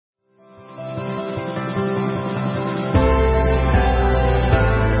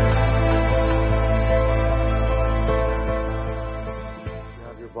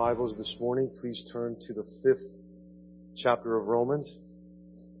Bibles this morning, please turn to the 5th chapter of Romans.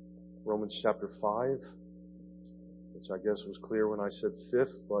 Romans chapter 5, which I guess was clear when I said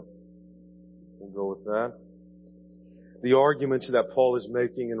 5th, but we'll go with that. The arguments that Paul is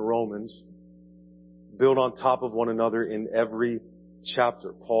making in Romans build on top of one another in every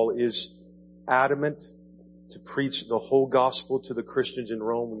chapter. Paul is adamant to preach the whole gospel to the Christians in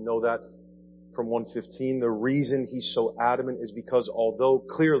Rome. We know that from 1:15. The reason he's so adamant is because although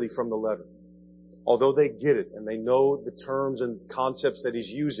clearly from the letter, although they get it and they know the terms and concepts that he's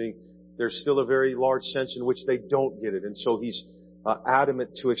using, there's still a very large sense in which they don't get it. And so he's adamant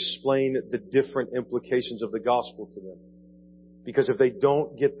to explain the different implications of the gospel to them. Because if they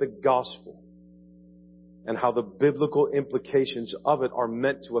don't get the gospel and how the biblical implications of it are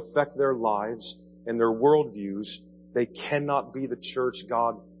meant to affect their lives and their worldviews, they cannot be the church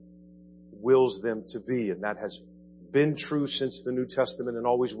God wills them to be. And that has been true since the New Testament and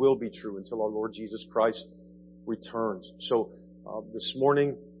always will be true until our Lord Jesus Christ returns. So this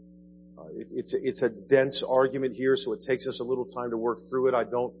morning, it's a dense argument here, so it takes us a little time to work through it. I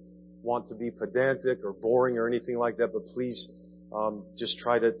don't want to be pedantic or boring or anything like that, but please just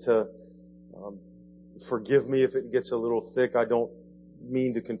try to forgive me if it gets a little thick. I don't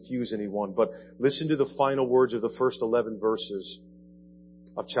mean to confuse anyone, but listen to the final words of the first 11 verses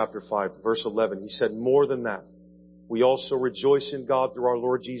of chapter 5. Verse 11, he said, "More than that, we also rejoice in God through our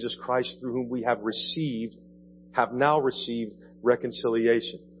Lord Jesus Christ, through whom we have now received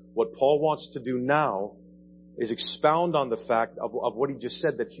reconciliation." What Paul wants to do now is expound on the fact of what he just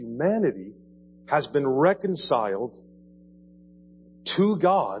said, that humanity has been reconciled to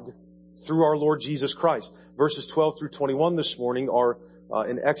God through our Lord Jesus Christ. Verses 12 through 21 this morning are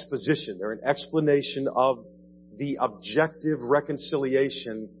an exposition. They're an explanation of the objective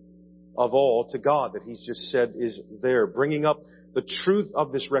reconciliation of all to God that he's just said is there. Bringing up the truth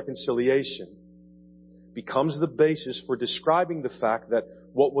of this reconciliation becomes the basis for describing the fact that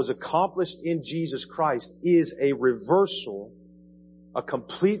what was accomplished in Jesus Christ is a reversal, a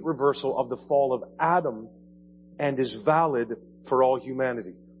complete reversal of the fall of Adam, and is valid for all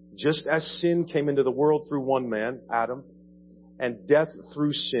humanity. Just as sin came into the world through one man, Adam, and death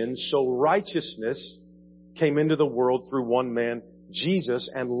through sin, so righteousness came into the world through one man, Jesus,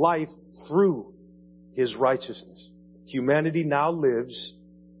 and life through his righteousness. Humanity now lives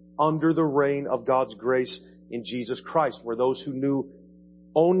under the reign of God's grace in Jesus Christ, where those who knew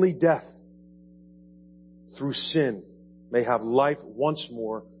only death through sin may have life once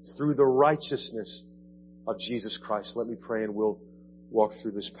more through the righteousness of Jesus Christ. Let me pray and we'll walk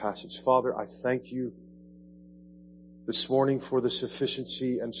through this passage. Father, I thank you this morning for the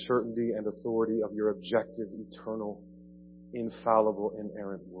sufficiency and certainty and authority of your objective, eternal, infallible,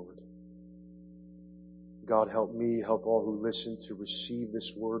 inerrant word. God, help me, help all who listen to receive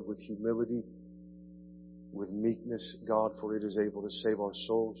this word with humility, with meekness, God, for it is able to save our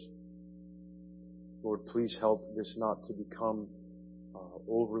souls. Lord, please help this not to become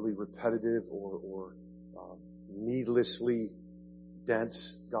overly repetitive or needlessly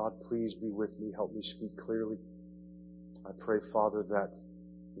dense. God, please be with me. Help me speak clearly. I pray, Father, that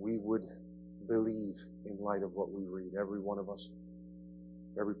we would believe in light of what we read. Every one of us,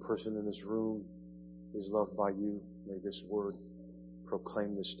 every person in this room is loved by you. May this word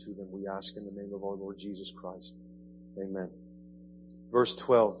proclaim this to them. We ask in the name of our Lord Jesus Christ. Amen. Verse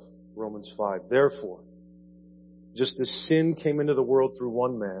 12, Romans 5. Therefore, just as sin came into the world through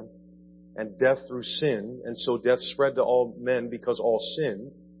one man, and death through sin, and so death spread to all men because all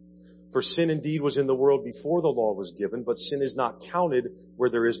sinned. For sin indeed was in the world before the law was given, but sin is not counted where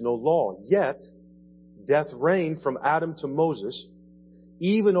there is no law. Yet, death reigned from Adam to Moses,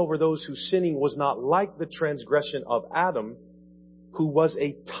 even over those whose sinning was not like the transgression of Adam, who was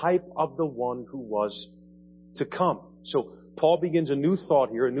a type of the one who was to come. So, Paul begins a new thought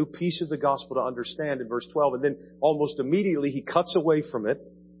here, a new piece of the gospel to understand in verse 12, and then almost immediately he cuts away from it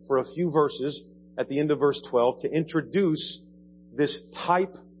for a few verses at the end of verse 12 to introduce this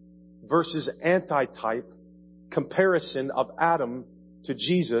type versus anti-type comparison of Adam to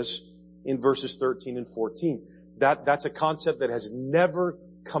Jesus in verses 13 and 14. That's a concept that has never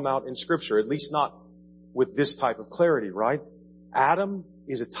come out in Scripture, at least not with this type of clarity, right? Adam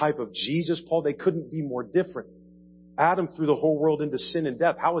is a type of Jesus, Paul. They couldn't be more different. Adam threw the whole world into sin and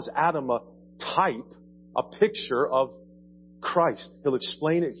death. How is Adam a type, a picture of Christ? He'll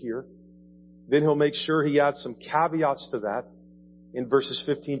explain it here. Then he'll make sure he adds some caveats to that in verses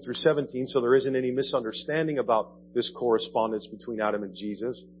 15 through 17, so there isn't any misunderstanding about this correspondence between Adam and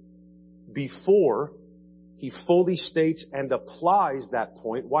Jesus, before he fully states and applies that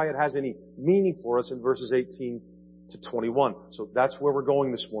point, why it has any meaning for us in verses 18 to 21. So that's where we're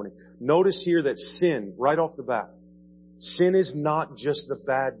going this morning. Notice here that sin, right off the bat, sin is not just the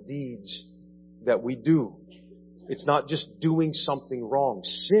bad deeds that we do. It's not just doing something wrong.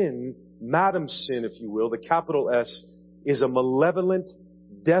 Sin, Madam Sin, if you will, the capital S, is a malevolent,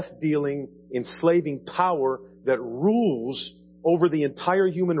 death-dealing, enslaving power that rules over the entire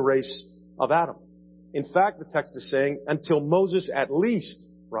human race of Adam. In fact, the text is saying, until Moses at least,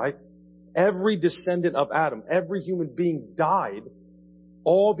 right, every descendant of Adam, every human being died,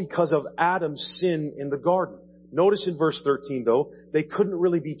 all because of Adam's sin in the garden. Notice in verse 13, though, they couldn't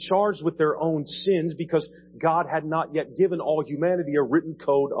really be charged with their own sins because God had not yet given all humanity a written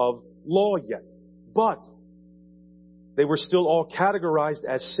code of law yet. But they were still all categorized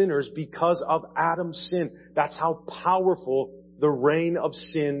as sinners because of Adam's sin. That's how powerful the reign of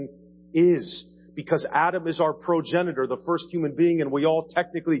sin is. Because Adam is our progenitor, the first human being, and we all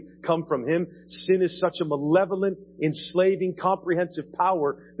technically come from him. Sin is such a malevolent, enslaving, comprehensive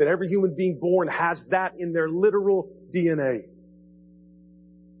power that every human being born has that in their literal DNA.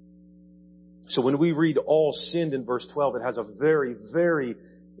 So when we read all sinned in verse 12, it has a very, very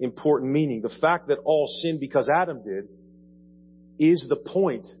important meaning. The fact that all sinned because Adam did is the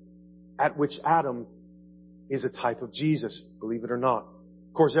point at which Adam is a type of Jesus, believe it or not.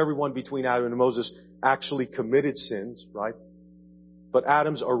 Of course, everyone between Adam and Moses actually committed sins, right? But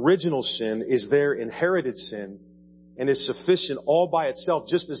Adam's original sin is their inherited sin and is sufficient all by itself,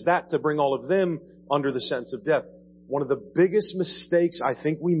 just as that, to bring all of them under the sentence of death. One of the biggest mistakes I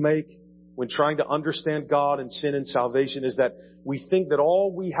think we make when trying to understand God and sin and salvation is that we think that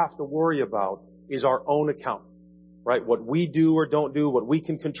all we have to worry about is our own account, right? What we do or don't do, what we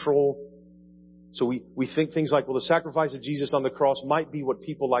can control. So we think things like, well, the sacrifice of Jesus on the cross might be what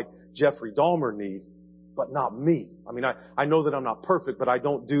people like Jeffrey Dahmer need, but not me. I mean, I know that I'm not perfect, but I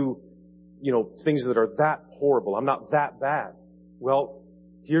don't do, things that are that horrible. I'm not that bad. Well,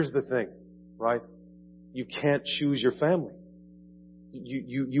 here's the thing, right? You can't choose your family.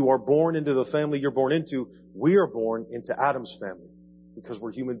 You are born into the family you're born into. We are born into Adam's family because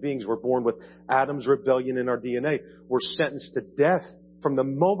we're human beings. We're born with Adam's rebellion in our DNA. We're sentenced to death from the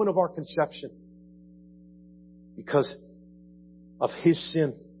moment of our conception because of his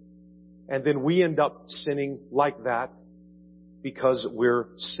sin. And then we end up sinning like that because we're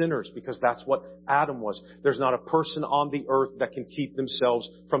sinners, because that's what Adam was. There's not a person on the earth that can keep themselves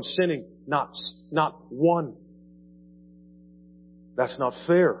from sinning. Not one. That's not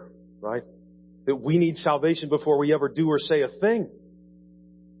fair, right? That we need salvation before we ever do or say a thing.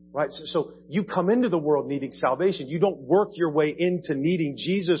 Right? So you come into the world needing salvation. You don't work your way into needing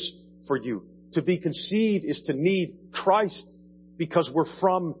Jesus for you. To be conceived is to need Christ because we're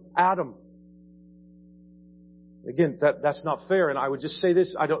from Adam. Again, that's not fair. And I would just say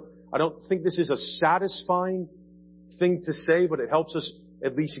this, I don't think this is a satisfying thing to say, but it helps us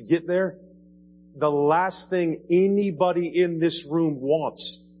at least get there. The last thing anybody in this room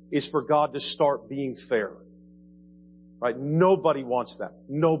wants is for God to start being fair. Right? Nobody wants that.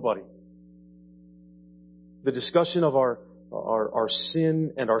 Nobody. The discussion of our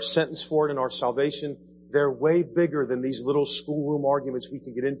sin and our sentence for it and our salvation, they're way bigger than these little schoolroom arguments we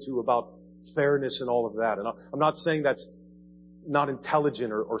can get into about fairness and all of that. And I'm not saying that's not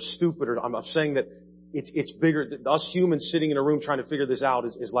intelligent or stupid. I'm saying that it's bigger. Us humans sitting in a room trying to figure this out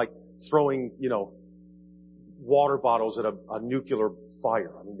is like throwing, water bottles at a nuclear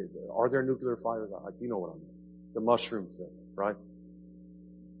fire. I mean, are there nuclear fires? You know what I mean. The mushroom thing, right?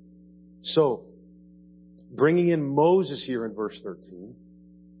 So, bringing in Moses here in verse 13,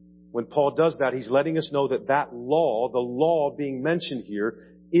 when Paul does that, he's letting us know that law, the law being mentioned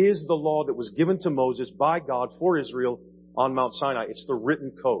here, is the law that was given to Moses by God for Israel on Mount Sinai. It's the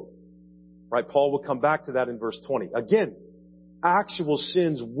written code. Right? Paul will come back to that in verse 20. Again, actual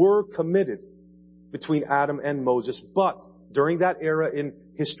sins were committed between Adam and Moses, but during that era in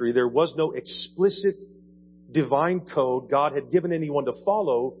history, there was no explicit divine code God had given anyone to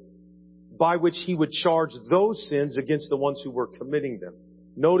follow by which he would charge those sins against the ones who were committing them.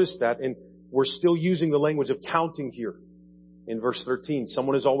 Notice that, and we're still using the language of counting here. In verse 13,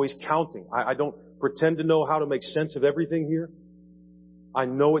 someone is always counting. I don't pretend to know how to make sense of everything here. I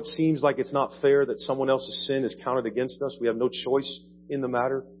know it seems like it's not fair that someone else's sin is counted against us. We have no choice in the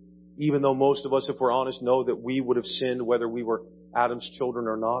matter. Even though most of us, if we're honest, know that we would have sinned whether we were Adam's children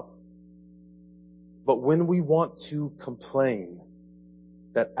or not. But when we want to complain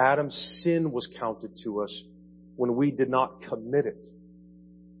that Adam's sin was counted to us when we did not commit it,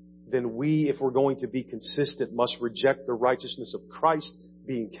 then we, if we're going to be consistent, must reject the righteousness of Christ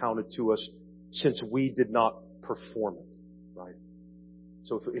being counted to us since we did not perform it. Right?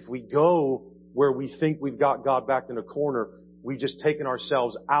 So if we go where we think we've got God backed in a corner, we've just taken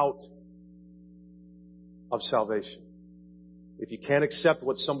ourselves out of salvation. If you can't accept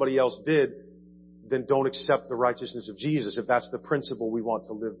what somebody else did, then don't accept the righteousness of Jesus, if that's the principle we want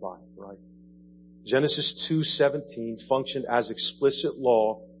to live by, right? Genesis 2:17 functioned as explicit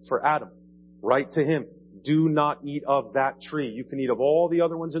law for Adam. Right to him. Do not eat of that tree. You can eat of all the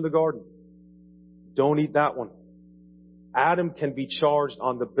other ones in the garden. Don't eat that one. Adam can be charged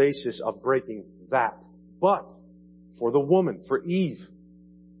on the basis of breaking that. But for the woman, for Eve,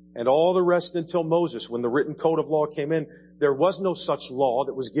 and all the rest until Moses, when the written code of law came in, there was no such law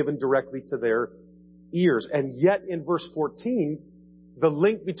that was given directly to their ears. And yet in verse 14, the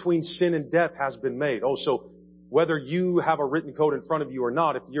link between sin and death has been made. Oh, so whether you have a written code in front of you or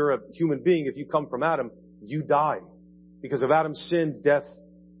not, if you're a human being, if you come from Adam, you die. Because of Adam's sin, death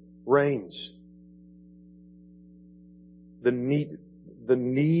reigns. The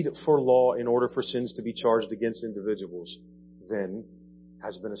need for law in order for sins to be charged against individuals then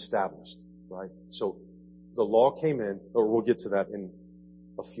has been established, right? So the law came in, or we'll get to that in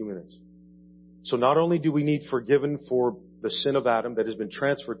a few minutes. So not only do we need forgiven for the sin of Adam that has been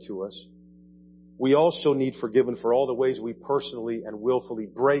transferred to us, we also need forgiven for all the ways we personally and willfully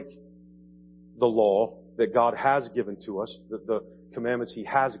break the law that God has given to us, the commandments He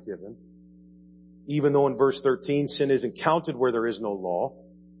has given. Even though in verse 13 sin isn't counted where there is no law,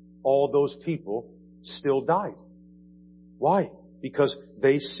 all those people still died. Why? Because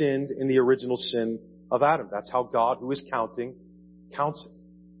they sinned in the original sin of Adam. That's how God, who is counting, counts it.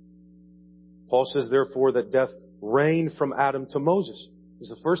 Paul says, therefore, that death reigned from Adam to Moses.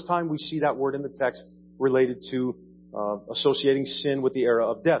 This is the first time we see that word in the text related to associating sin with the era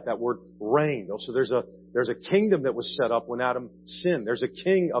of death. That word reigned. So there's a kingdom that was set up when Adam sinned. There's a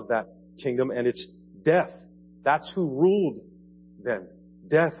king of that kingdom, and it's death. That's who ruled then.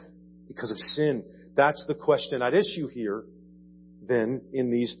 Death because of sin. That's the question at issue here then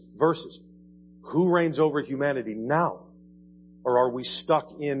in these verses. Who reigns over humanity now? Or are we stuck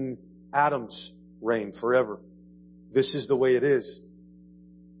in Adam's reign forever? This is the way it is.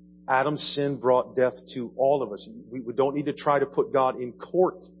 Adam's sin brought death to all of us. We don't need to try to put God in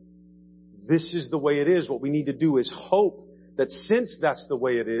court. This is the way it is. What we need to do is hope that since that's the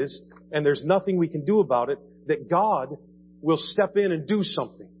way it is, and there's nothing we can do about it, that God will step in and do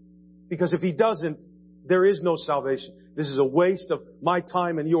something. Because if He doesn't, there is no salvation. This is a waste of my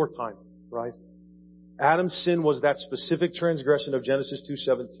time and your time, right? Adam's sin was that specific transgression of Genesis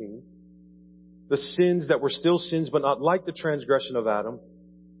 2:17. The sins that were still sins but not like the transgression of Adam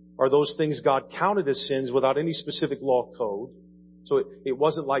are those things God counted as sins without any specific law code. So it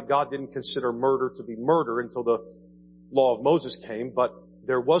wasn't like God didn't consider murder to be murder until the law of Moses came, but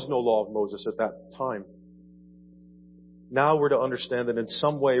there was no law of Moses at that time. Now we're to understand that in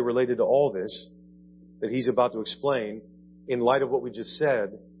some way related to all this that he's about to explain, in light of what we just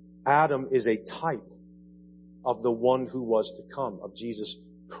said, Adam is a type of the one who was to come, of Jesus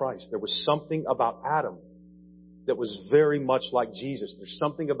Christ. There was something about Adam that was very much like Jesus. There's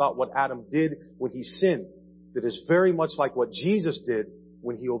something about what Adam did when he sinned that is very much like what Jesus did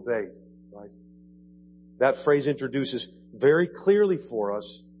when He obeyed, right? That phrase introduces very clearly for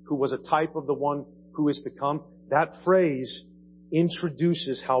us who was a type of the one who is to come. That phrase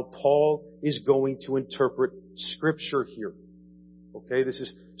introduces how Paul is going to interpret Scripture here. Okay, this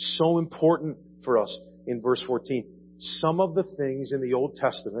is so important for us in verse 14. Some of the things in the Old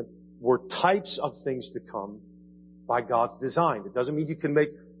Testament were types of things to come by God's design. It doesn't mean you can make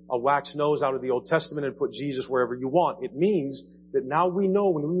a wax nose out of the Old Testament and put Jesus wherever you want. It means that now we know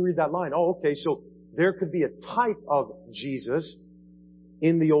when we read that line, oh, okay, so there could be a type of Jesus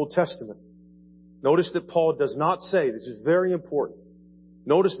in the Old Testament. Notice that Paul does not say, this is very important,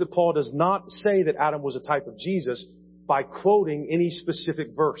 notice that Paul does not say that Adam was a type of Jesus by quoting any specific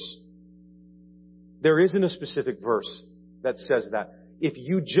verse. There isn't a specific verse that says that. If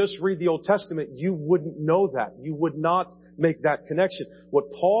you just read the Old Testament, you wouldn't know that. You would not make that connection. What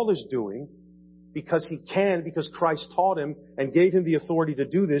Paul is doing, because he can, because Christ taught him and gave him the authority to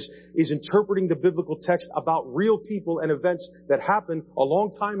do this, is interpreting the biblical text about real people and events that happened a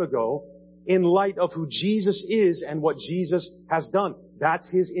long time ago in light of who Jesus is and what Jesus has done. That's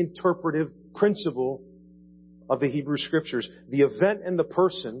his interpretive principle of the Hebrew Scriptures. The event and the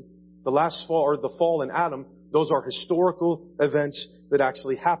person, the last fall or the fall in Adam, those are historical events that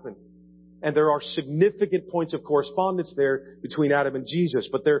actually happened. And there are significant points of correspondence there between Adam and Jesus,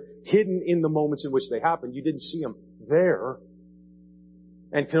 but they're hidden in the moments in which they happened. You didn't see them there,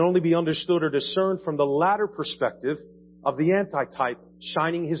 and can only be understood or discerned from the latter perspective of the antitype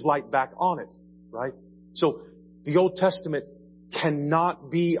shining his light back on it, right? So the Old Testament cannot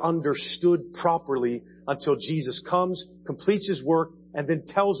be understood properly until Jesus comes, completes His work, and then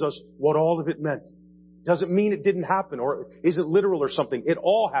tells us what all of it meant. Doesn't mean it didn't happen or isn't literal or something. It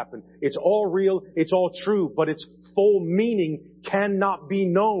all happened. It's all real. It's all true. But its full meaning cannot be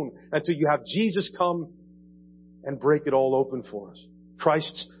known until you have Jesus come and break it all open for us.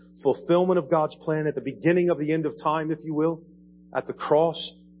 Christ's fulfillment of God's plan at the beginning of the end of time, if you will, at the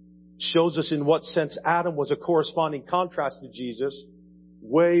cross, shows us in what sense Adam was a corresponding contrast to Jesus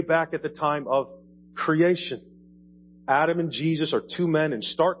way back at the time of creation. Adam and Jesus are two men in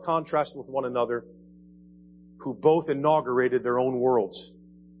stark contrast with one another who both inaugurated their own worlds.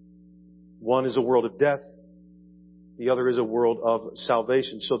 One is a world of death. The other is a world of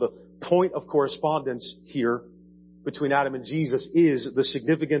salvation. So the point of correspondence here between Adam and Jesus is the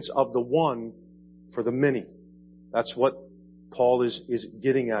significance of the one for the many. That's what Paul is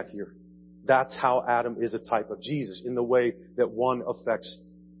getting at here. That's how Adam is a type of Jesus, in the way that one affects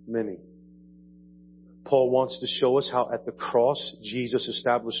many. Paul wants to show us how at the cross, Jesus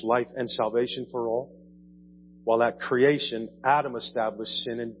established life and salvation for all, while at creation, Adam established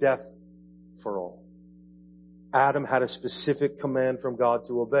sin and death for all. Adam had a specific command from God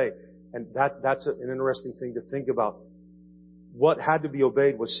to obey. And that's an interesting thing to think about. What had to be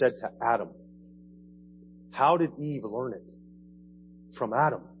obeyed was said to Adam. How did Eve learn it? From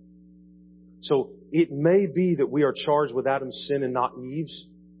Adam. So it may be that we are charged with Adam's sin and not Eve's.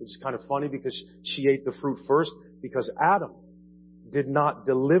 It's kind of funny because she ate the fruit first, because Adam did not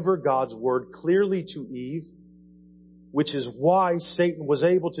deliver God's word clearly to Eve, which is why Satan was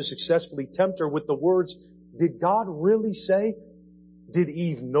able to successfully tempt her with the words, did God really say? Did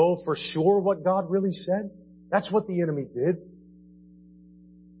Eve know for sure what God really said? That's what the enemy did.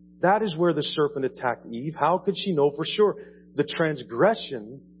 That is where the serpent attacked Eve. How could she know for sure? The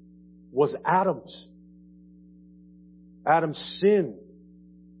transgression was Adam's. Adam's sin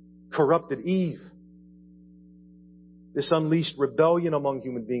corrupted Eve. This unleashed rebellion among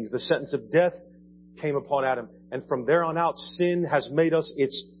human beings. The sentence of death came upon Adam. And from there on out, sin has made us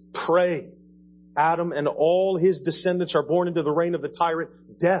its prey. Adam and all his descendants are born into the reign of the tyrant,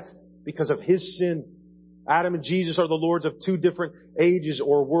 death, because of his sin. Adam and Jesus are the lords of two different ages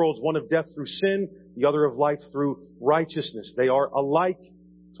or worlds, one of death through sin, the other of life through righteousness. They are alike.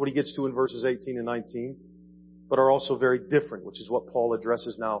 That's what he gets to in verses 18 and 19, but are also very different, which is what Paul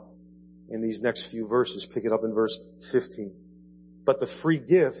addresses now in these next few verses. Pick it up in verse 15. But the free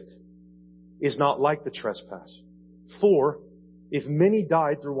gift is not like the trespass. For if many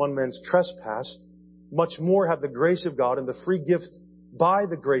died through one man's trespass, much more have the grace of God and the free gift by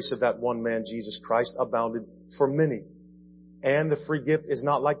the grace of that one man, Jesus Christ, abounded for many. And the free gift is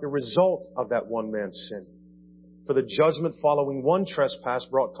not like the result of that one man's sin. For the judgment following one trespass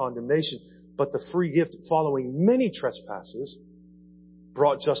brought condemnation, but the free gift following many trespasses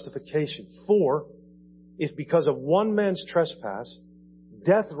brought justification. For if because of one man's trespass,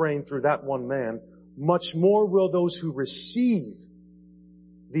 death reigned through that one man, much more will those who receive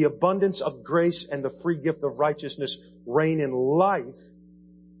the abundance of grace and the free gift of righteousness reign in life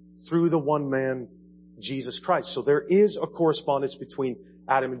through the one man, Jesus Christ. So there is a correspondence between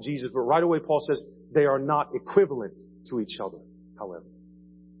Adam and Jesus, but right away Paul says they are not equivalent to each other, however.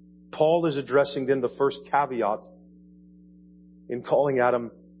 Paul is addressing then the first caveat in calling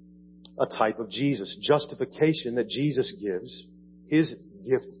Adam a type of Jesus. Justification that Jesus gives, His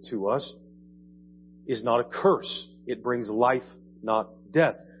gift to us, is not a curse. It brings life, not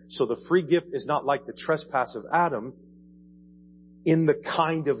death. So the free gift is not like the trespass of Adam in the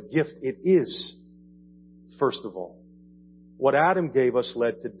kind of gift it is, first of all. What Adam gave us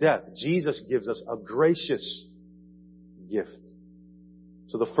led to death. Jesus gives us a gracious gift.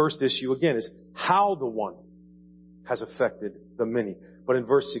 So the first issue, again, is how the one has affected the many. But in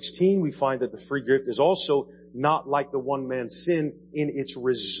verse 16, we find that the free gift is also not like the one man's sin in its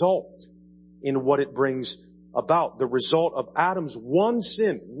result, in what it brings about. The result of Adam's one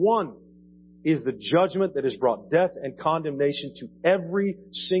sin, is the judgment that has brought death and condemnation to every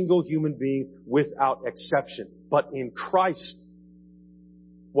single human being without exception. But in Christ,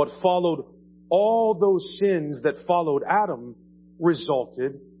 what followed all those sins that followed Adam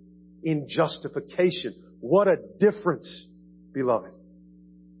resulted in justification. What a difference, beloved.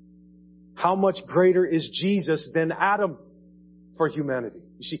 How much greater is Jesus than Adam for humanity?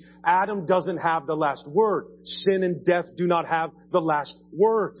 You see, Adam doesn't have the last word. Sin and death do not have the last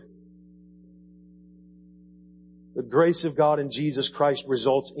word. The grace of God in Jesus Christ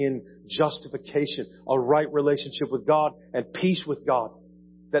results in justification, a right relationship with God and peace with God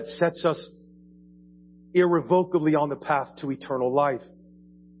that sets us irrevocably on the path to eternal life.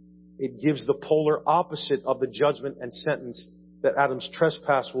 It gives the polar opposite of the judgment and sentence that Adam's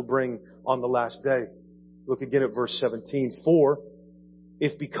trespass will bring on the last day. Look again at verse 17. For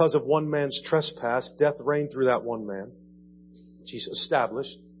if because of one man's trespass death reigned through that one man, Jesus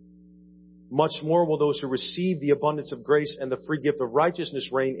established, much more will those who receive the abundance of grace and the free gift of righteousness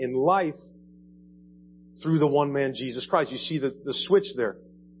reign in life through the one man, Jesus Christ. You see the switch there.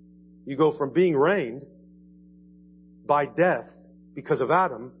 You go from being reigned by death because of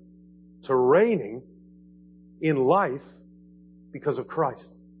Adam to reigning in life because of Christ.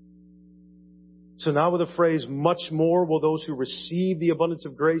 So now with the phrase, much more will those who receive the abundance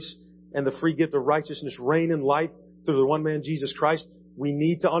of grace and the free gift of righteousness reign in life through the one man, Jesus Christ, we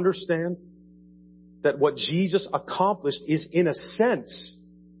need to understand that what Jesus accomplished is, in a sense,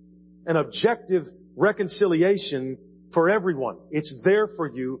 an objective reconciliation for everyone. It's there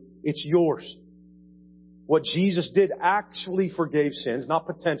for you. It's yours. What Jesus did actually forgave sins, not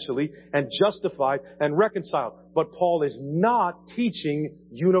potentially, and justified and reconciled. But Paul is not teaching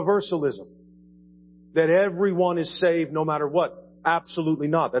universalism. That everyone is saved no matter what. Absolutely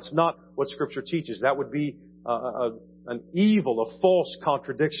not. That's not what Scripture teaches. That would be an evil, a false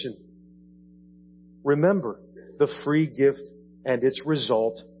contradiction. Remember, the free gift and its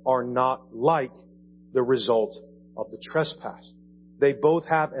result are not like the result of the trespass. They both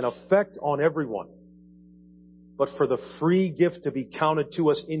have an effect on everyone. But for the free gift to be counted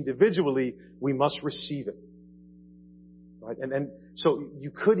to us individually, we must receive it. Right? And so you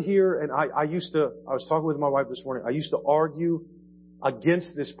could hear, and I was talking with my wife this morning, I used to argue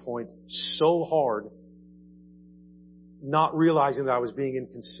against this point so hard, not realizing that I was being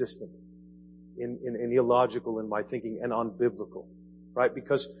inconsistent. In illogical in my thinking and unbiblical, right?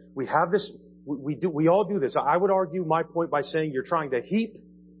 Because we have this, we all do this. I would argue my point by saying you're trying to heap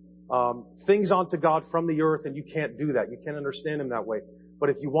things onto God from the earth, and you can't do that. You can't understand Him that way. But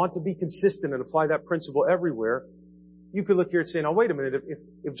if you want to be consistent and apply that principle everywhere, you could look here and say, now wait a minute,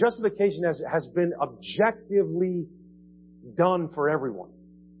 if justification has been objectively done for everyone,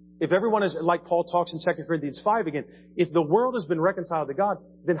 if everyone is, like Paul talks in 2 Corinthians 5 again, if the world has been reconciled to God,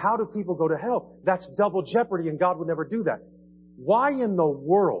 then how do people go to hell? That's double jeopardy, and God would never do that. Why in the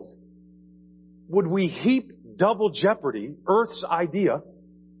world would we heap double jeopardy, earth's idea,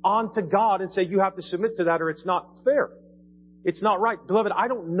 onto God and say you have to submit to that or it's not fair? It's not right. Beloved, I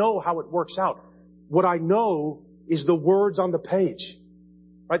don't know how it works out. What I know is the words on the page.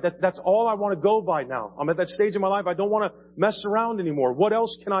 Right? That's all I want to go by now. I'm at that stage in my life. I don't want to mess around anymore. What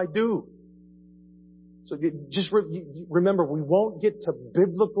else can I do? So just remember, we won't get to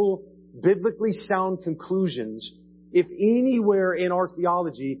biblically sound conclusions if anywhere in our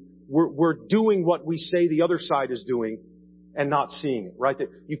theology we're doing what we say the other side is doing and not seeing it. Right? That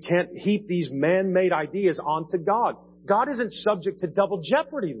you can't heap these man-made ideas onto God. God isn't subject to double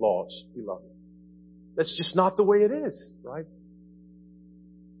jeopardy laws, beloved. That's just not the way it is. Right?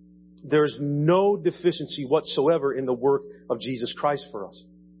 There's no deficiency whatsoever in the work of Jesus Christ for us.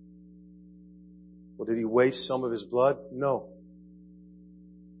 Well, did He waste some of His blood? No.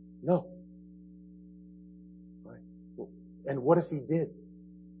 No. Right? Well, and what if He did?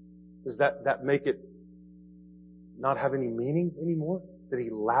 Does that make it not have any meaning anymore? That He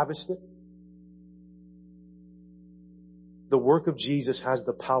lavished it? The work of Jesus has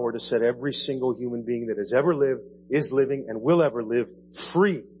the power to set every single human being that has ever lived, is living, and will ever live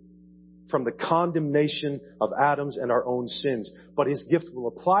free from the condemnation of Adam's and our own sins. But His gift will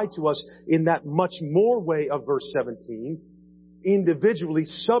apply to us in that much more way of verse 17, individually,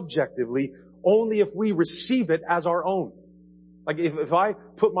 subjectively, only if we receive it as our own. Like if I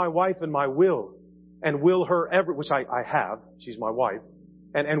put my wife in my will and will her which I have, she's my wife,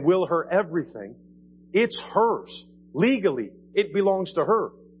 and will her everything, it's hers. Legally, it belongs to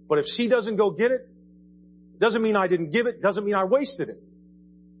her. But if she doesn't go get it, doesn't mean I didn't give it, doesn't mean I wasted it.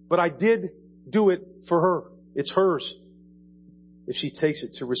 But I did do it for her. It's hers. If she takes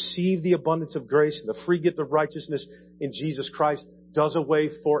it, to receive the abundance of grace and the free gift of righteousness in Jesus Christ does away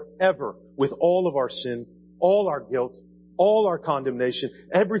forever with all of our sin, all our guilt, all our condemnation,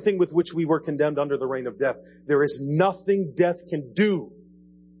 everything with which we were condemned under the reign of death. There is nothing death can do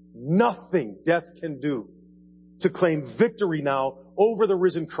to claim victory now over the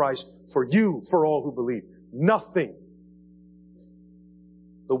risen Christ for you, for all who believe. Nothing.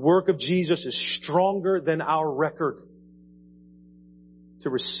 The work of Jesus is stronger than our record. To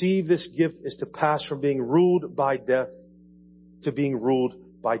receive this gift is to pass from being ruled by death to being ruled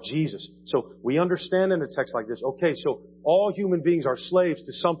by Jesus. So we understand in a text like this, okay, so all human beings are slaves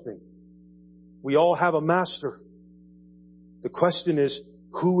to something. We all have a master. The question is,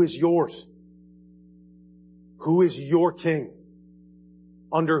 who is yours? Who is your king?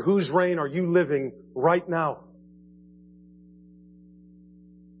 Under whose reign are you living right now?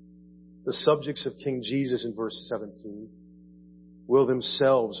 The subjects of King Jesus in verse 17 will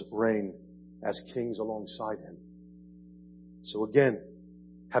themselves reign as kings alongside Him. So again,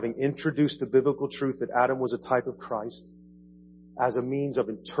 having introduced the biblical truth that Adam was a type of Christ as a means of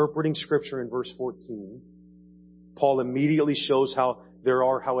interpreting Scripture in verse 14, Paul immediately shows how there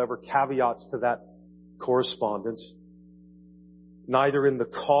are, however, caveats to that correspondence. Neither in the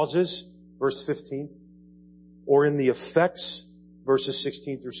causes, verse 15, or in the effects, verses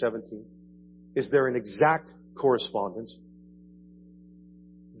 16 through 17, is there an exact correspondence,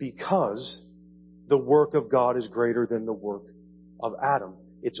 because the work of God is greater than the work of Adam.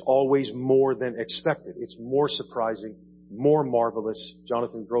 It's always more than expected. It's more surprising, more marvelous.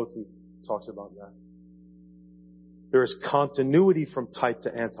 Jonathan Grothe talks about that. There is continuity from type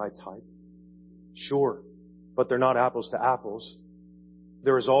to anti-type. Sure, but they're not apples to apples.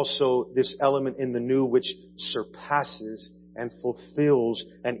 There is also this element in the new which surpasses and fulfills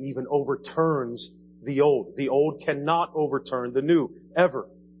and even overturns the old. The old cannot overturn the new, ever.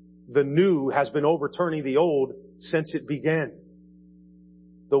 The new has been overturning the old since it began.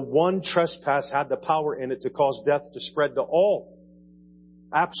 The one trespass had the power in it to cause death to spread to all.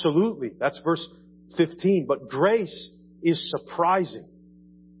 Absolutely. That's verse 15. But grace is surprising.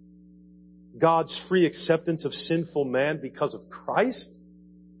 God's free acceptance of sinful man because of Christ.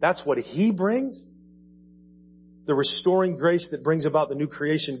 That's what He brings. The restoring grace that brings about the new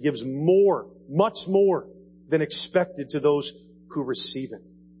creation gives more, much more than expected to those who receive it.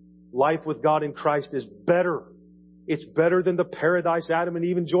 Life with God in Christ is better. It's better than the paradise Adam and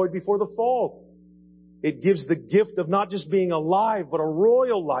Eve enjoyed before the fall. It gives the gift of not just being alive, but a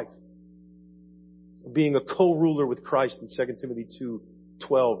royal life. Being a co-ruler with Christ in 2 Timothy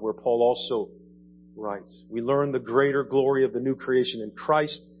 2:12, where Paul also writes, we learn the greater glory of the new creation in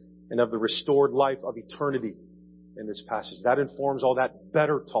Christ and of the restored life of eternity in this passage. That informs all that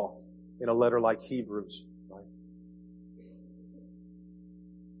better talk in a letter like Hebrews. Right?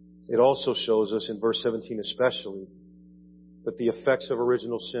 It also shows us in verse 17 especially that the effects of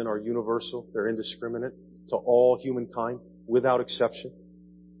original sin are universal. They're indiscriminate to all humankind without exception.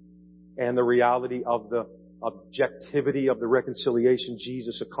 And the reality of the objectivity of the reconciliation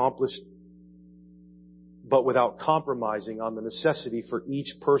Jesus accomplished, but without compromising on the necessity for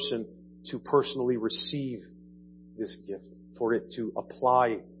each person to personally receive this gift, for it to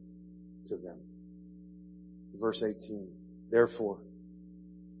apply to them. Verse 18, therefore,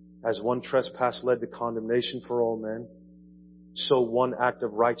 as one trespass led to condemnation for all men, so one act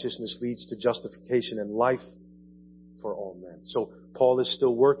of righteousness leads to justification and life for all men. So Paul is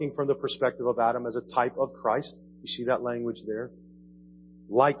still working from the perspective of Adam as a type of Christ. You see that language there?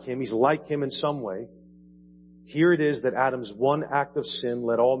 Like Him. He's like Him in some way. Here it is that Adam's one act of sin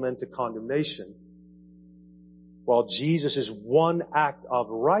led all men to condemnation, while Jesus' one act of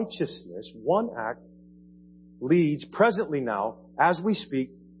righteousness, one act, leads presently now, as we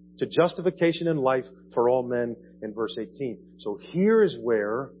speak, to justification and life for all men in verse 18. So here is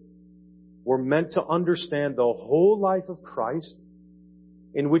where we're meant to understand the whole life of Christ,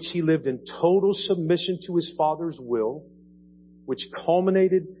 in which He lived in total submission to His Father's will, which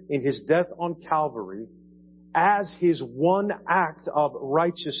culminated in His death on Calvary, as His one act of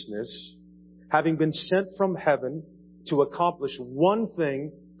righteousness, having been sent from heaven to accomplish one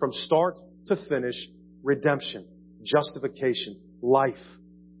thing from start to finish: redemption, justification, life,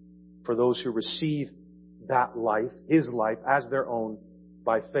 for those who receive that life, His life, as their own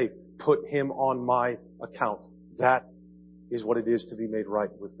by faith. Put Him on my account. That is what it is to be made right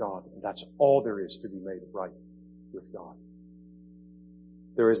with God. And that's all there is to be made right with God.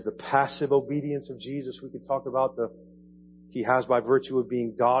 There is the passive obedience of Jesus. We could talk about He has by virtue of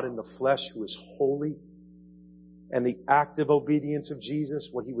being God in the flesh, who is holy. And the active obedience of Jesus,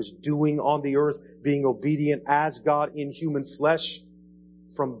 what He was doing on the earth, being obedient as God in human flesh,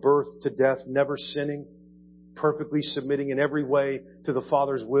 from birth to death, never sinning, perfectly submitting in every way to the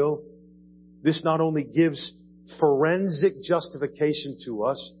Father's will. This not only gives forensic justification to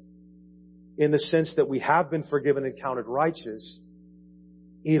us, in the sense that we have been forgiven and counted righteous,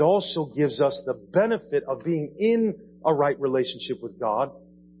 it also gives us the benefit of being in a right relationship with God,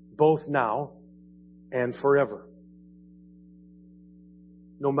 both now and forever.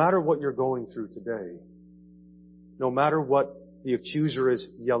 No matter what you're going through today, no matter what the accuser is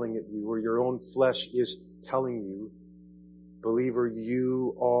yelling at you or your own flesh is telling you, believer,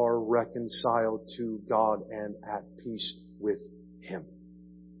 you are reconciled to God and at peace with Him.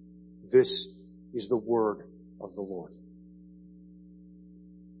 This is the word of the Lord.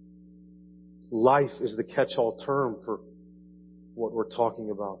 Life is the catch-all term for what we're talking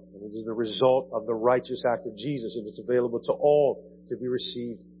about. And it is the result of the righteous act of Jesus, and it's available to all to be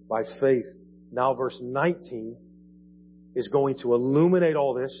received by faith. Now verse 19 is going to illuminate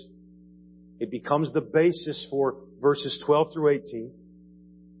all this. It becomes the basis for verses 12 through 18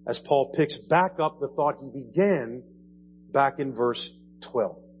 as Paul picks back up the thought he began back in verse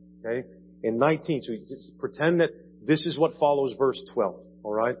 12. Okay? In 19, so just pretend that this is what follows verse 12.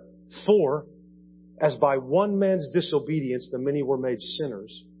 Alright? For, as by one man's disobedience the many were made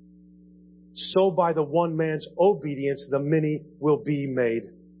sinners, so by the one man's obedience the many will be made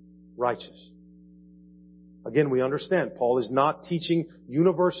righteous. Again, we understand Paul is not teaching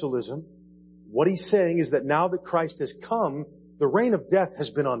universalism. What he's saying is that now that Christ has come, the reign of death has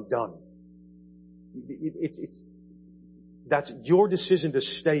been undone. That's your decision to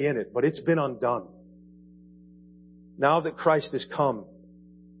stay in it, but it's been undone. Now that Christ has come,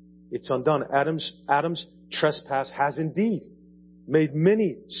 it's undone. Adam's trespass has indeed made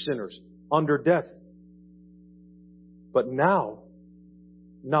many sinners under death. But now,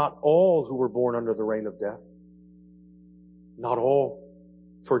 not all who were born under the reign of death, not all,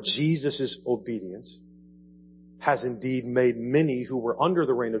 for Jesus' obedience has indeed made many who were under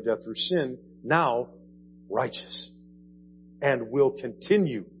the reign of death through sin now righteous, and will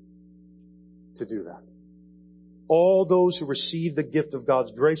continue to do that. All those who receive the gift of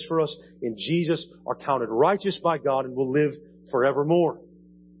God's grace for us in Jesus are counted righteous by God and will live forevermore.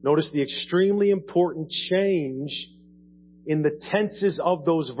 Notice the extremely important change in the tenses of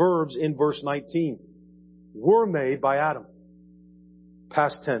those verbs in verse 19. Were made by Adam,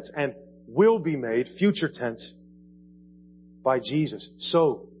 past tense, and will be made, future tense, by Jesus.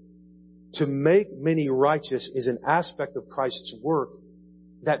 So, to make many righteous is an aspect of Christ's work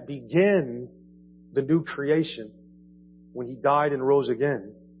that began the new creation when He died and rose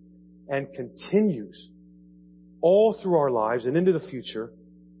again, and continues all through our lives and into the future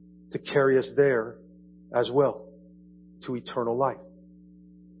to carry us there as well, to eternal life.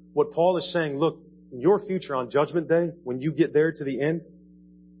 What Paul is saying, look, in your future on Judgment Day, when you get there to the end,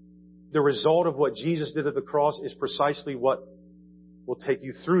 the result of what Jesus did at the cross is precisely what will take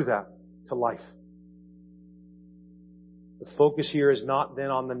you through that to life. The focus here is not then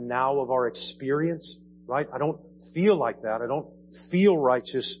on the now of our experience, right? I don't feel like that. I don't feel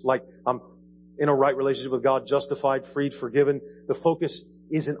righteous, like I'm in a right relationship with God, justified, freed, forgiven. The focus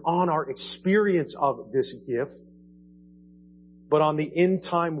isn't on our experience of this gift, but on the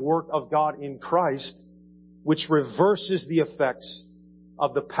in-time work of God in Christ, which reverses the effects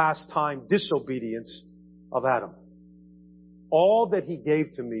of the past time disobedience of Adam. All that He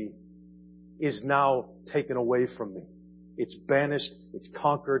gave to me is now taken away from me. It's banished, it's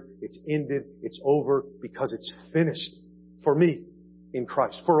conquered, it's ended, it's over, because it's finished for me in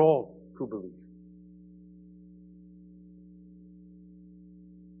Christ, for all who believe.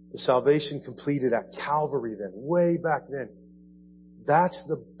 The salvation completed at Calvary then, way back then, that's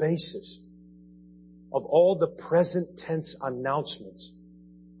the basis of all the present tense announcements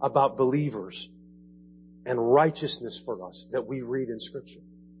about believers and righteousness for us that we read in Scripture.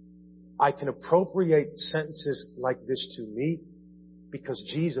 I can appropriate sentences like this to me because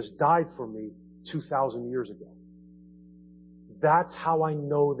Jesus died for me 2,000 years ago. That's how I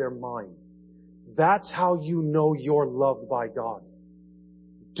know they're mine. That's how you know you're loved by God.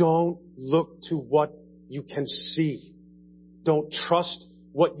 Don't look to what you can see. Don't trust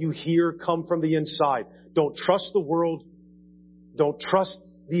what you hear come from the inside. Don't trust the world. Don't trust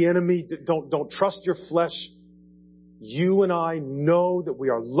the enemy. Don't trust your flesh. You and I know that we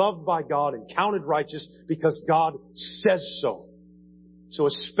are loved by God and counted righteous because God says so. So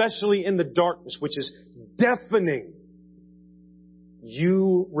especially in the darkness, which is deafening,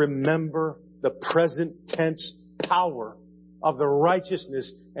 you remember the present tense power of the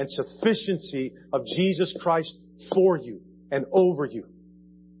righteousness and sufficiency of Jesus Christ for you and over you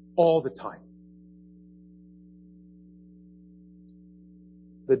all the time.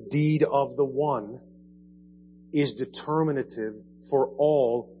 The deed of the one is determinative for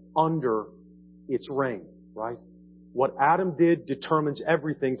all under its reign, right? What Adam did determines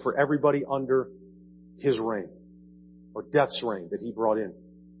everything for everybody under his reign, or death's reign that he brought in.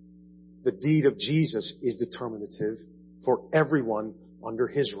 The deed of Jesus is determinative for everyone under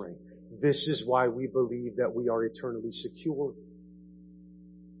his reign. This is why we believe that we are eternally secure.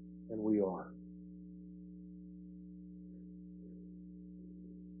 And we are.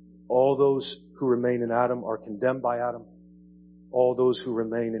 All those who remain in Adam are condemned by Adam. All those who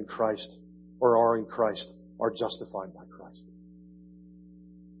remain in Christ or are in Christ are justified by Christ.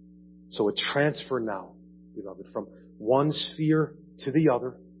 So a transfer now, beloved, from one sphere to the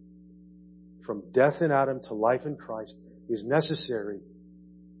other, from death in Adam to life in Christ, is necessary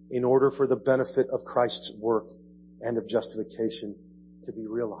in order for the benefit of Christ's work and of justification to be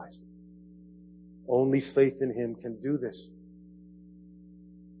realized. Only faith in Him can do this.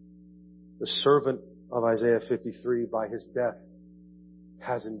 The servant of Isaiah 53, by His death,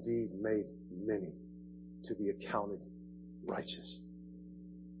 has indeed made many to be accounted righteous.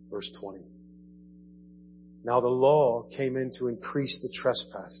 Verse 20. Now the law came in to increase the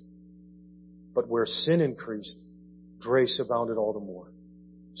trespass, but where sin increased, grace abounded all the more.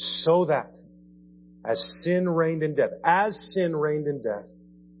 So that as sin reigned in death,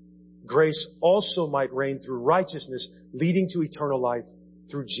 grace also might reign through righteousness, leading to eternal life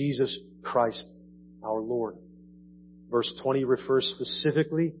through Jesus Christ our Lord. Verse 20 refers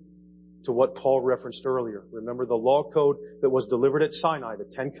specifically to what Paul referenced earlier. Remember the law code that was delivered at Sinai, the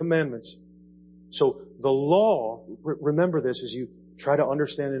 10 Commandments. So the law, remember this as you try to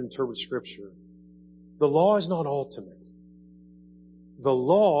understand and interpret Scripture. The law is not ultimate. The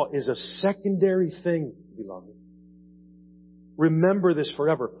law is a secondary thing, beloved. Remember this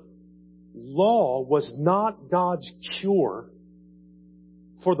forever. Law was not God's cure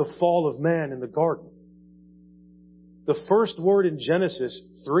for the fall of man in the garden. The first word in Genesis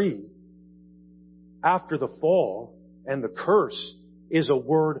 3, after the fall and the curse, is a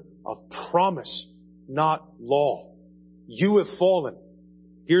word of promise, not law. You have fallen.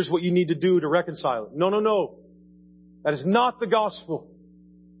 Here's what you need to do to reconcile it. No. That is not the gospel.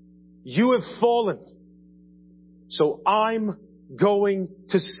 You have fallen. So I'm going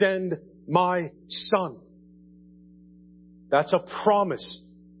to send my Son. That's a promise.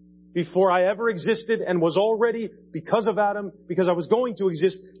 Before I ever existed and was already, because of Adam, because I was going to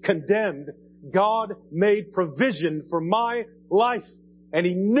exist, condemned, God made provision for my life. And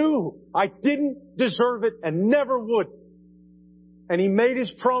He knew I didn't deserve it and never would. And He made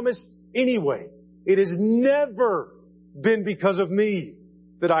His promise anyway. It has never been because of me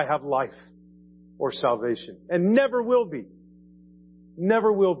that I have life or salvation. And never will be.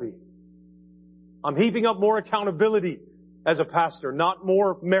 Never will be. I'm heaping up more accountability as a pastor, not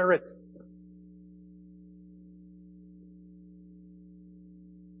more merit.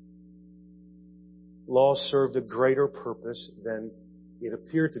 Law served a greater purpose than it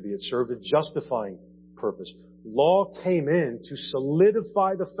appeared to be. It served a justifying purpose. Law came in to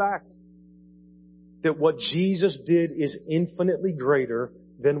solidify the fact that what Jesus did is infinitely greater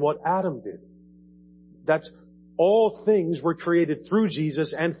than what Adam did. That's all things were created through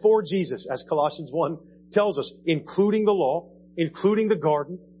Jesus and for Jesus, as Colossians 1 tells us, including the law, including the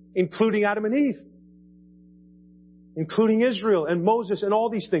garden, including Adam and Eve, including Israel and Moses and all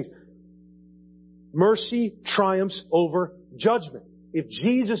these things. Mercy triumphs over judgment. If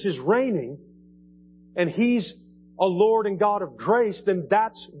Jesus is reigning and He's a Lord and God of grace, then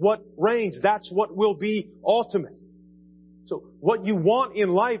that's what reigns. That's what will be ultimate. So what you want in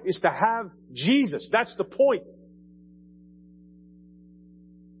life is to have Jesus. That's the point.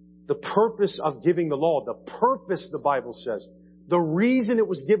 The purpose of giving the law, the purpose, the Bible says, the reason it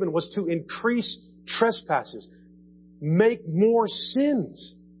was given was to increase trespasses, make more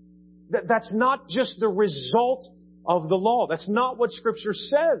sins. That's not just the result of the law. That's not what Scripture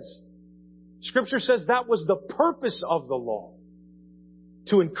says. Scripture says that was the purpose of the law,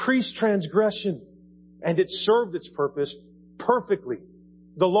 to increase transgression, and it served its purpose perfectly.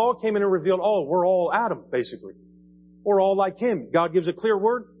 The law came in and revealed, we're all Adam, basically. We're all like him. God gives a clear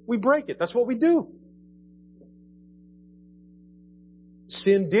word, we break it. That's what we do.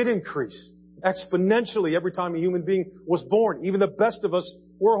 Sin did increase exponentially every time a human being was born. Even the best of us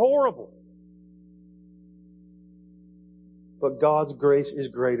were horrible. But God's grace is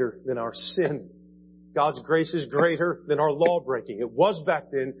greater than our sin. God's grace is greater than our law breaking. It was back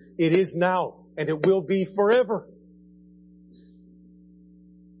then, it is now, and it will be forever.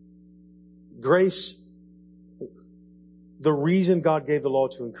 Grace, the reason God gave the law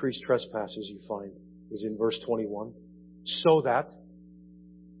to increase trespasses, you find, is in verse 21. So that,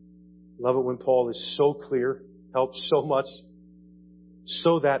 love it when Paul is so clear, helps so much,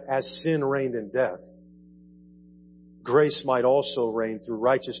 so that as sin reigned in death, grace might also reign through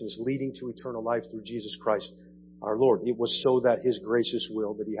righteousness, leading to eternal life through Jesus Christ our Lord. It was so that His gracious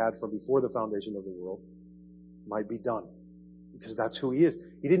will that He had from before the foundation of the world might be done. Because that's who He is.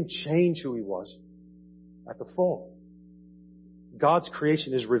 He didn't change who He was at the fall. God's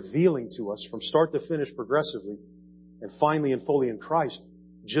creation is revealing to us from start to finish progressively and finally and fully in Christ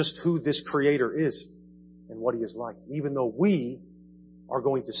just who this Creator is and what He is like. Even though we are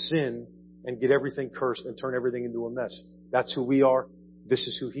going to sin and get everything cursed and turn everything into a mess. That's who we are. This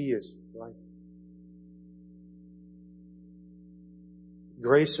is who He is, right?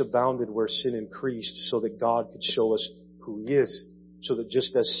 Grace abounded where sin increased so that God could show us who He is. So that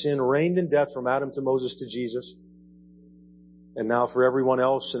just as sin reigned in death from Adam to Moses to Jesus, And now for everyone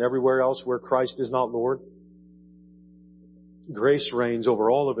else and everywhere else where Christ is not Lord, grace reigns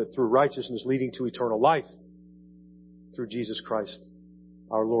over all of it through righteousness leading to eternal life through Jesus Christ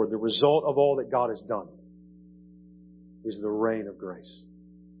our Lord. The result of all that God has done is the reign of grace.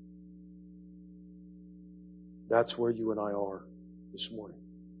 That's where you and I are this morning.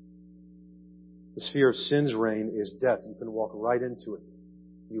 The sphere of sin's reign is death. You can walk right into it.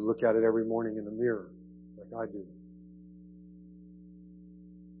 You look at it every morning in the mirror, like I do.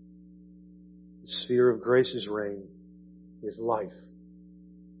 The sphere of grace's reign is life.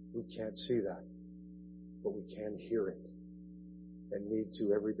 We can't see that, but we can hear it and need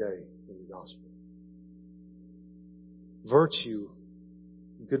to every day in the gospel. Virtue,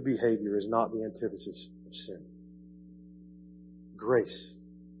 good behavior, is not the antithesis of sin. Grace,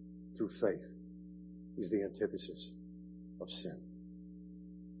 through faith, is the antithesis of sin.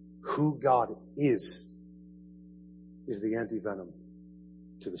 Who God is the antivenom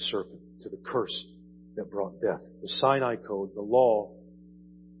to the serpent, to the curse that brought death. The Sinai Code, the law,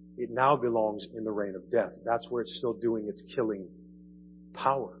 it now belongs in the reign of death. That's where it's still doing its killing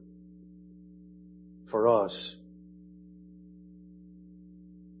power. For us,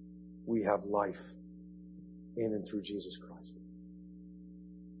 we have life in and through Jesus Christ.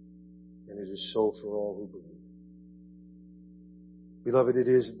 And it is so for all who believe. Beloved, it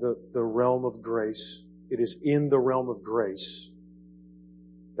is the realm of grace. It is in the realm of grace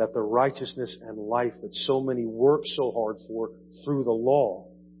that the righteousness and life that so many work so hard for through the law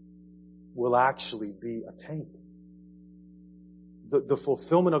will actually be attained. The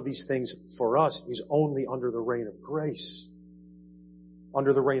fulfillment of these things for us is only under the reign of grace.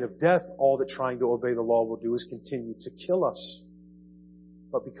 Under the reign of death, all that trying to obey the law will do is continue to kill us.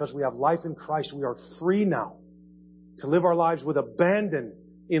 But because we have life in Christ, we are free now to live our lives with abandon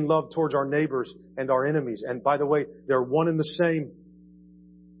in love towards our neighbors and our enemies. And by the way, they're one and the same.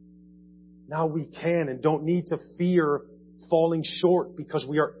 Now we can and don't need to fear falling short because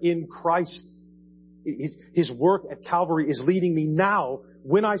we are in Christ. His work at Calvary is leading me now.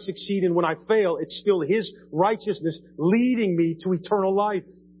 When I succeed and when I fail, it's still His righteousness leading me to eternal life.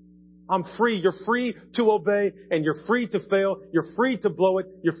 I'm free. You're free to obey and you're free to fail. You're free to blow it.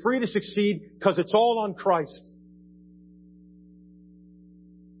 You're free to succeed because it's all on Christ.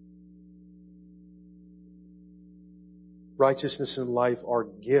 Righteousness and life are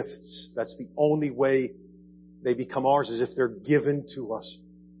gifts. That's the only way they become ours, is if they're given to us.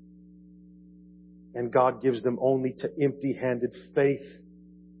 And God gives them only to empty-handed faith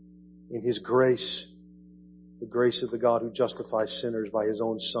in His grace, the grace of the God who justifies sinners by His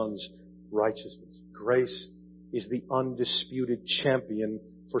own Son's righteousness. Grace is the undisputed champion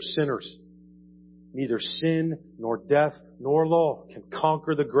for sinners. Neither sin, nor death, nor law can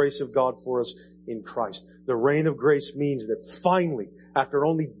conquer the grace of God for us in Christ. The reign of grace means that finally, after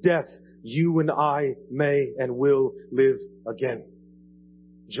only death, you and I may and will live again.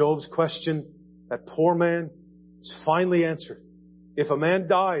 Job's question, that poor man, is finally answered. If a man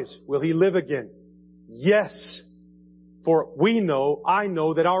dies, will he live again? Yes. For I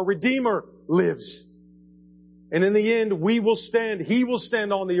know that our Redeemer lives. And in the end, we will stand. He will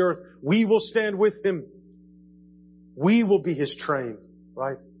stand on the earth. We will stand with Him. We will be His train,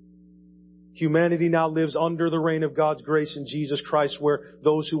 right? Humanity now lives under the reign of God's grace in Jesus Christ, where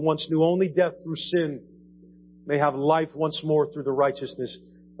those who once knew only death through sin may have life once more through the righteousness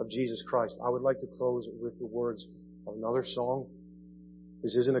of Jesus Christ. I would like to close with the words of another song.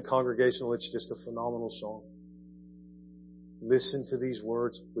 This isn't a congregational, it's just a phenomenal song. Listen to these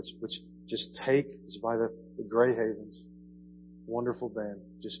words, which just take, it's by the Grey Havens. Wonderful band,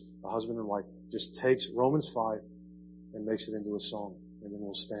 just a husband and wife, just takes Romans 5 and makes it into a song, and then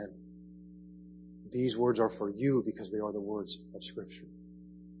we'll stand. These words are for you because they are the words of Scripture.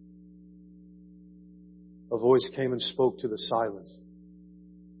 A voice came and spoke to the silence.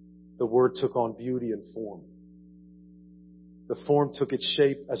 The Word took on beauty and form. The form took its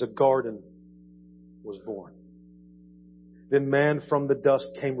shape as a garden was born. Then man from the dust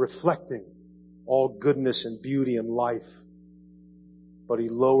came reflecting all goodness and beauty and life. But he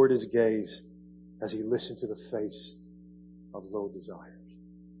lowered his gaze as he listened to the face of low desires.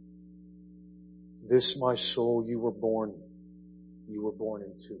 This, my soul, you were born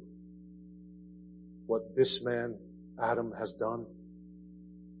into. What this man, Adam, has done,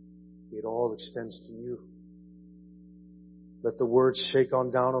 it all extends to you. Let the words shake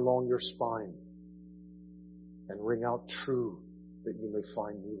on down along your spine and ring out true that you may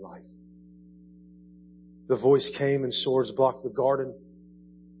find new life. The voice came and swords blocked the garden.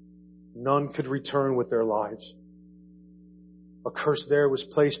 None could return with their lives. A curse there was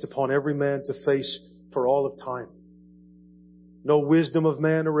placed upon every man to face for all of time. No wisdom of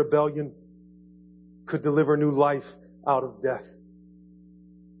man or rebellion could deliver new life out of death.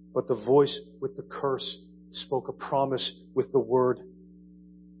 But the voice with the curse spoke a promise with the word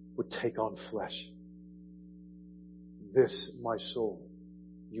would take on flesh. This, my soul,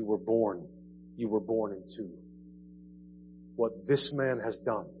 you were born into. What this man has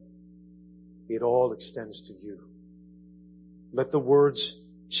done, it all extends to you. Let the words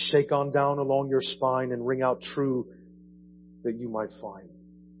shake on down along your spine and ring out true that you might find.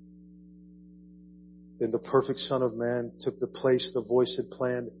 Then the perfect Son of Man took the place the voice had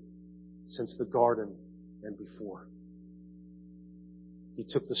planned since the garden and before. He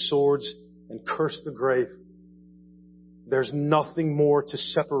took the swords and cursed the grave. There's nothing more to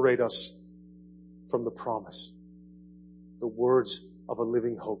separate us from the promise. The words of a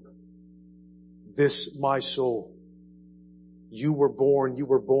living hope. This, my soul, you were born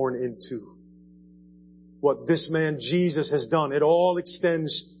into. What this man Jesus has done, it all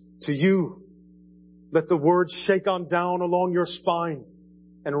extends to you. Let the words shake on down along your spine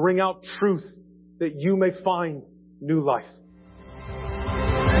and ring out truth that you may find new life.